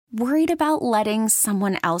Worried about letting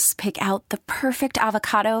someone else pick out the perfect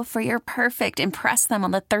avocado for your perfect impress them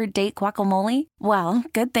on the third date guacamole? Well,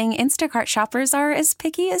 good thing Instacart shoppers are as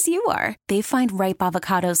picky as you are. They find ripe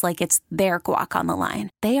avocados like it's their guac on the line.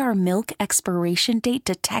 They are milk expiration date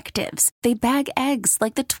detectives. They bag eggs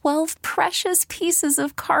like the 12 precious pieces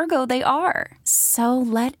of cargo they are. So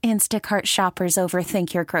let Instacart shoppers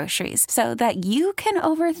overthink your groceries so that you can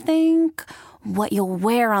overthink what you'll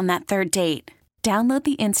wear on that third date. Download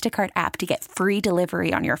the Instacart app to get free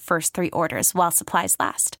delivery on your first 3 orders while supplies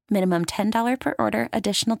last. Minimum $10 per order.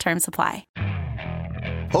 Additional terms apply.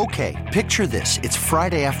 Okay, picture this. It's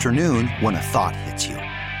Friday afternoon when a thought hits you.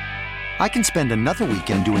 I can spend another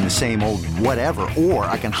weekend doing the same old whatever, or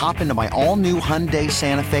I can hop into my all-new Hyundai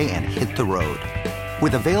Santa Fe and hit the road.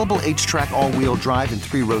 With available H-Track all-wheel drive and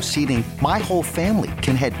 3-row seating, my whole family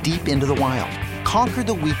can head deep into the wild. Conquer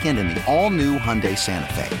the weekend in the all-new Hyundai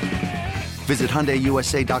Santa Fe. Visit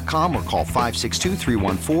HyundaiUSA.com or call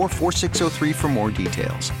 562-314-4603 for more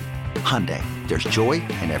details. Hyundai, there's joy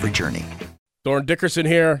in every journey. Thorne Dickerson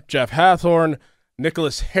here, Jeff Hathorn,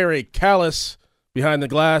 Nicholas Harry Callis behind the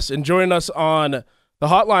glass. And joining us on the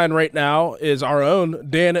hotline right now is our own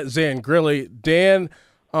Dan Zangrilli. Dan,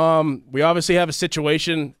 we obviously have a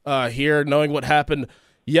situation here, knowing what happened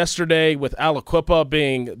yesterday with Aliquippa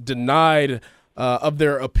being denied of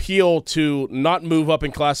their appeal to not move up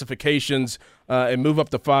in classifications and move up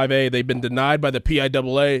to 5A. They've been denied by the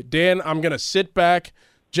P.I.A.A. Dan, I'm going to sit back.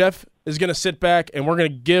 Jeff is going to sit back, and we're going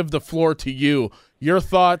to give the floor to you. Your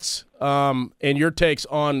thoughts and your takes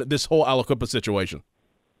on this whole Aliquippa situation.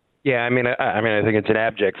 Yeah, I mean, I think it's an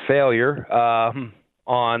abject failure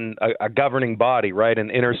on a governing body, right? An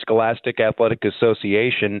interscholastic athletic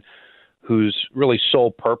association whose really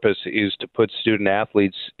sole purpose is to put student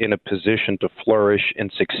athletes in a position to flourish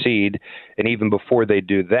and succeed. And even before they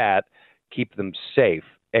do that, keep them safe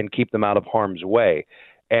and keep them out of harm's way.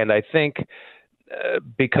 And I think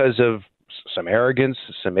because of some arrogance,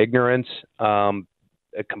 some ignorance, a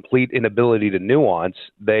complete inability to nuance,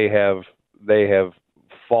 they have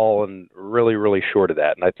fallen really, really short of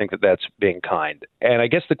that. And I think that that's being kind. And I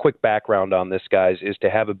guess the quick background on this, guys, is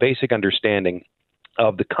to have a basic understanding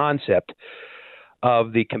of the concept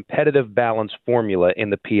of the competitive balance formula in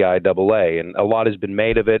the P.I.A.A. And a lot has been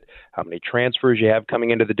made of it, how many transfers you have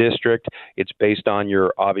coming into the district. It's based on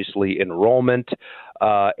your, obviously, enrollment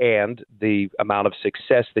and the amount of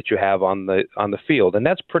success that you have on the field. And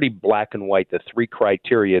that's pretty black and white, the 3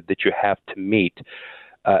 criteria that you have to meet.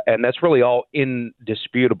 And that's really all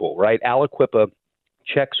indisputable, right? Aliquippa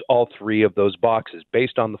checks all 3 of those boxes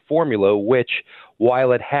based on the formula, which,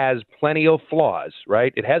 while it has plenty of flaws,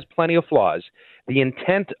 right? It has plenty of flaws. The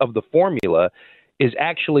intent of the formula is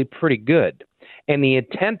actually pretty good. And the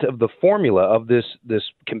intent of the formula of this is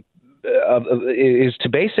to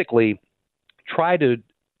basically try to,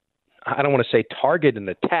 I don't want to say target and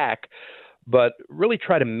attack, but really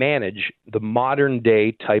try to manage the modern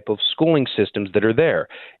day type of schooling systems that are there.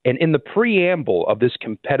 And in the preamble of this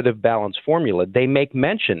competitive balance formula, they make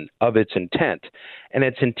mention of its intent. And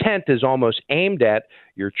its intent is almost aimed at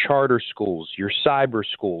your charter schools, your cyber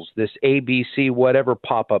schools, this ABC, whatever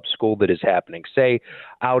pop-up school that is happening. Say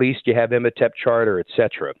out east you have Imatep Charter,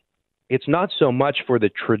 etc. It's not so much for the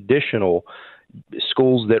traditional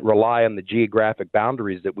schools that rely on the geographic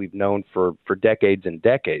boundaries that we've known for decades and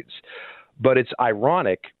decades. But it's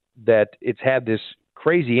ironic that it's had this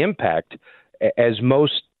crazy impact, as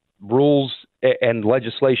most rules and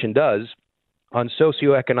legislation does, on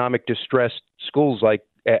socioeconomic distressed schools like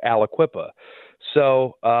Aliquippa.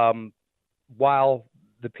 So while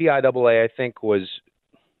the P.I.A.A. I think was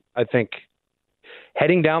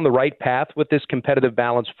heading down the right path with this competitive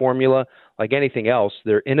balance formula, like anything else,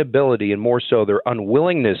 their inability and more so their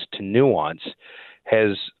unwillingness to nuance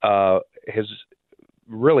has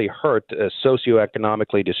really hurt a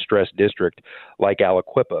socioeconomically distressed district like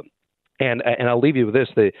Aliquippa. And I'll leave you with this.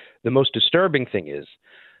 The most disturbing thing is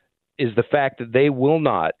the fact that they will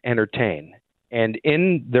not entertain, and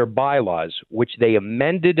in their bylaws, which they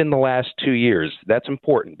amended in the last 2 years, that's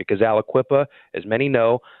important because Aliquippa, as many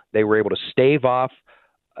know, they were able to stave off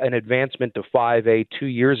an advancement to 5A 2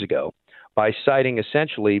 years ago by citing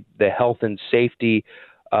essentially the health and safety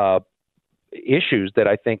issues that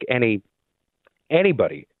I think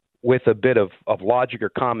anybody with a bit of logic or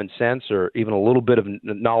common sense or even a little bit of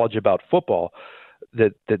knowledge about football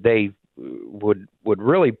that they would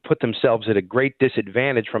really put themselves at a great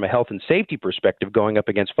disadvantage from a health and safety perspective going up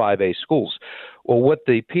against 5A schools. Well, what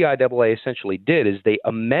the P.I.A.A. essentially did is they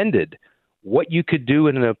amended what you could do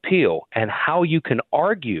in an appeal and how you can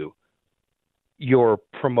argue your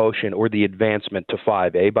promotion or the advancement to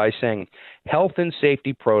 5A by saying health and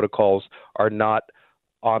safety protocols are not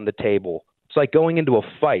on the table. It's like going into a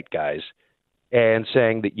fight, guys, and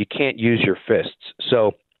saying that you can't use your fists.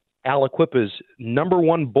 So Aliquippa's number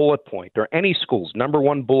one bullet point, or any school's number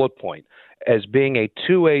one bullet point, as being a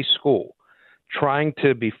 2A school, trying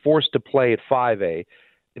to be forced to play at 5A,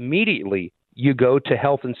 immediately you go to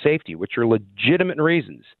health and safety, which are legitimate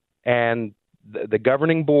reasons. And the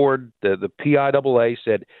governing board, the P.I.A.A,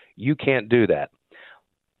 said, you can't do that.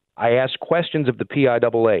 I asked questions of the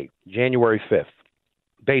P.I.A.A January 5th.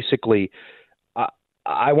 Basically,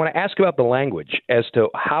 I want to ask about the language as to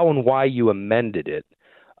how and why you amended it,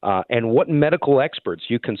 and what medical experts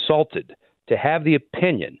you consulted to have the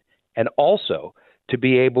opinion, and also to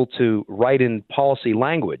be able to write in policy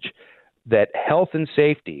language that health and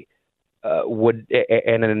safety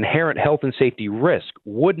and an inherent health and safety risk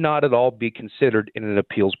would not at all be considered in an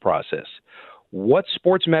appeals process. What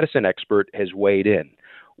sports medicine expert has weighed in?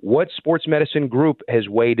 What sports medicine group has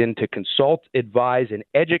weighed in to consult, advise, and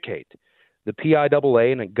educate the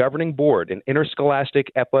P.I.A.A and a governing board, an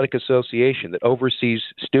interscholastic athletic association that oversees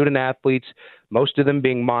student athletes, most of them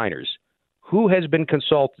being minors? Who has been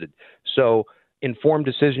consulted so informed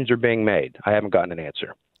decisions are being made? I haven't gotten an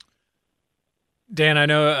answer. Dan, I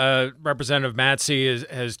know Representative Matsey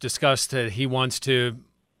has discussed that he wants to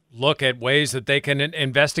look at ways that they can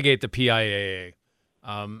investigate the P.I.A.A.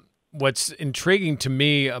 What's intriguing to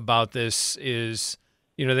me about this is,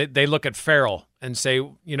 they look at Farrell and say,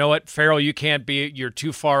 you know what, Farrell, you're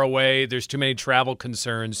too far away. There's too many travel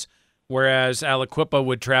concerns. Whereas Aliquippa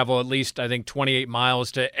would travel at least, I think, 28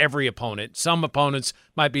 miles to every opponent. Some opponents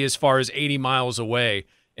might be as far as 80 miles away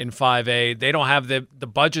in 5A. They don't have the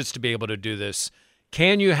budgets to be able to do this.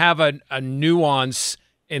 Can you have a nuance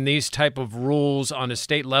in these type of rules on a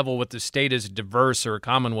state level with the state as diverse or a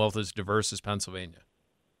Commonwealth as diverse as Pennsylvania?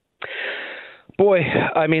 Boy,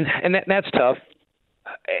 I mean, and that's tough.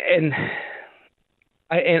 And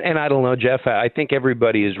I don't know, Jeff. I think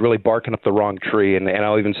everybody is really barking up the wrong tree, and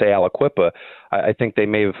I'll even say Aliquippa. I think they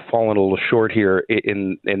may have fallen a little short here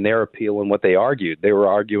in their appeal and what they argued. They were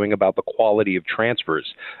arguing about the quality of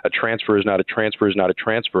transfers. A transfer is not a transfer is not a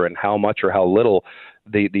transfer, and how much or how little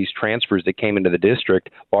these transfers that came into the district,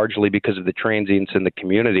 largely because of the transients in the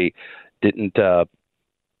community, did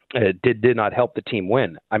not help the team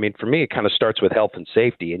win. I mean, for me, it kind of starts with health and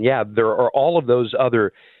safety, and yeah, there are all of those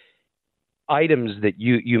other items that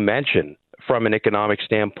you mentioned from an economic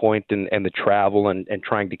standpoint and the travel and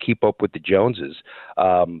trying to keep up with the Joneses.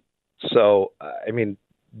 So, I mean,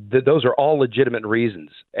 those are all legitimate reasons.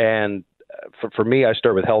 And for me, I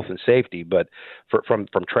start with health and safety, but from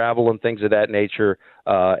travel and things of that nature,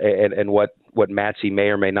 and what Matsey may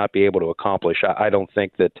or may not be able to accomplish, I don't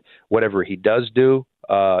think that whatever he does do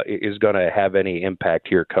is going to have any impact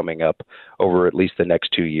here coming up over at least the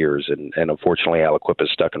next 2 years. And unfortunately, Aliquippa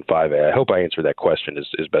is stuck in 5A. I hope I answered that question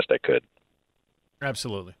as best I could.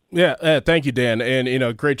 Absolutely. Yeah. Thank you, Dan.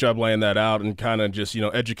 And, great job laying that out and kind of just,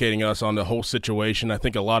 educating us on the whole situation. I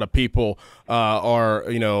think a lot of people are,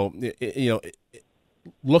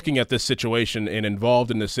 looking at this situation and involved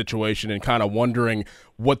in this situation and kind of wondering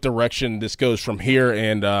what direction this goes from here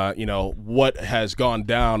and, what has gone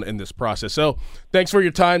down in this process. So thanks for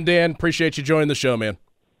your time, Dan. Appreciate you joining the show, man.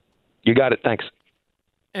 You got it. Thanks.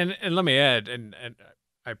 And let me add, and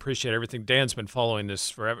I appreciate everything. Dan's been following this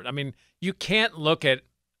forever. I mean, you can't look at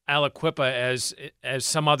Aliquippa as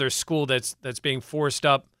some other school that's being forced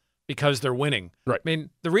up because they're winning. Right. I mean,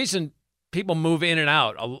 the reason people move in and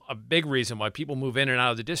out, a big reason why people move in and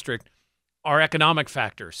out of the district, are economic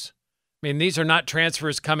factors. I mean, these are not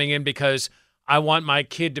transfers coming in because I want my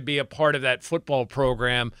kid to be a part of that football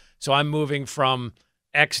program, so I'm moving from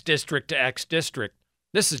X district to X district.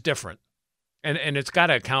 This is different, and it's got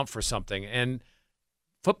to account for something. And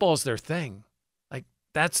football's their thing. Like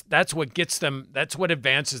that's what gets them. That's what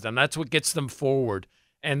advances them. That's what gets them forward,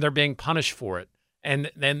 and they're being punished for it. And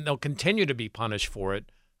then they'll continue to be punished for it.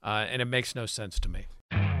 And it makes no sense to me.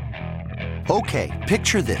 Okay,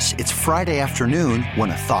 picture this. It's Friday afternoon when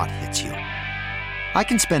a thought hits you. I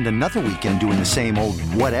can spend another weekend doing the same old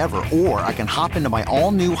whatever, or I can hop into my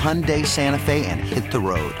all-new Hyundai Santa Fe and hit the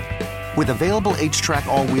road. With available H-Track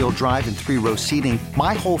all-wheel drive and 3-row seating,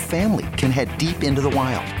 my whole family can head deep into the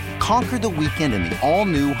wild. Conquer the weekend in the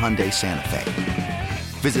all-new Hyundai Santa Fe.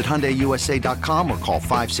 Visit HyundaiUSA.com or call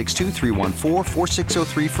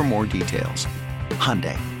 562-314-4603 for more details.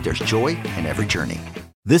 Hyundai, there's joy in every journey.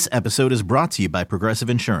 This episode is brought to you by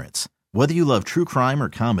Progressive Insurance. Whether you love true crime or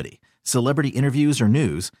comedy, celebrity interviews or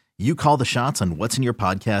news, you call the shots on what's in your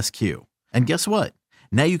podcast queue. And guess what?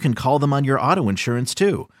 Now you can call them on your auto insurance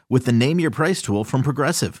too with the Name Your Price tool from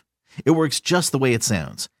Progressive. It works just the way it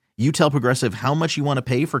sounds. You tell Progressive how much you want to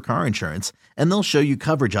pay for car insurance, and they'll show you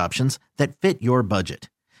coverage options that fit your budget.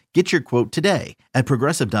 Get your quote today at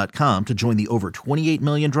Progressive.com to join the over 28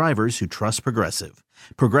 million drivers who trust Progressive.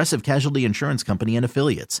 Progressive Casualty Insurance Company and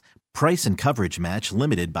Affiliates. Price and coverage match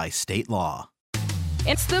limited by state law.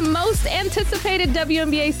 It's the most anticipated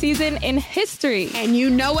WNBA season in history. And you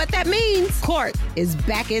know what that means. Court is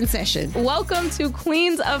back in session. Welcome to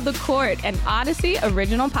Queens of the Court, an Audacy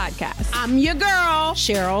original podcast. I'm your girl,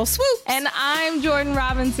 Cheryl Swoops. And I'm Jordan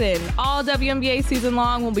Robinson. All WNBA season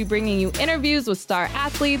long, we'll be bringing you interviews with star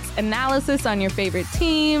athletes, analysis on your favorite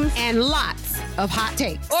teams, and lots of hot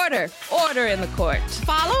takes. Order in the court.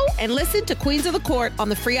 Follow and listen to Queens of the Court on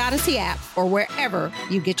the free Audacy app or wherever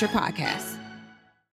you get your podcasts.